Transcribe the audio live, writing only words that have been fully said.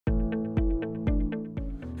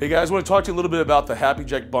Hey guys, I want to talk to you a little bit about the Happi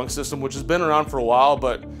Jac bunk system, which has been around for a while,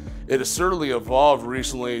 but it has certainly evolved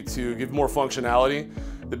recently to give more functionality.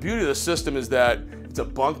 The beauty of the system is that it's a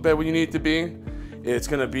bunk bed when you need it to be. It's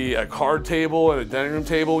going to be a card table and a dining room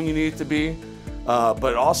table when you need it to be.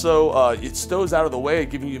 But also it stows out of the way,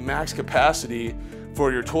 giving you max capacity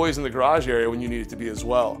for your toys in the garage area when you need it to be as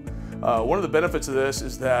well. One of the benefits of this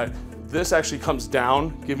is that this actually comes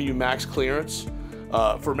down, giving you max clearance.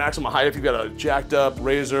 For maximum height, if you've got a jacked up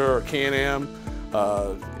Razor or Can-Am,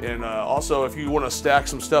 and also if you want to stack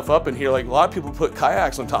some stuff up in here, like a lot of people put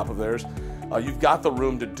kayaks on top of theirs, you've got the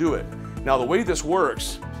room to do it. Now the way this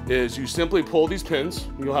works is you simply pull these pins.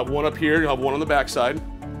 You'll have one up here, you'll have one on the back side,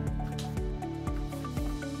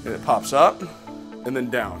 and it pops up and then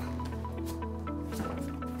down.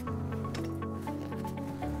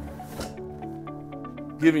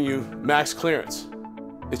 Giving you max clearance.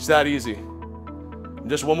 It's that easy.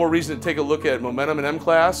 Just one more reason to take a look at Momentum and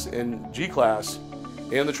M-Class and G-Class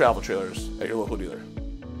and the travel trailers at your local dealer.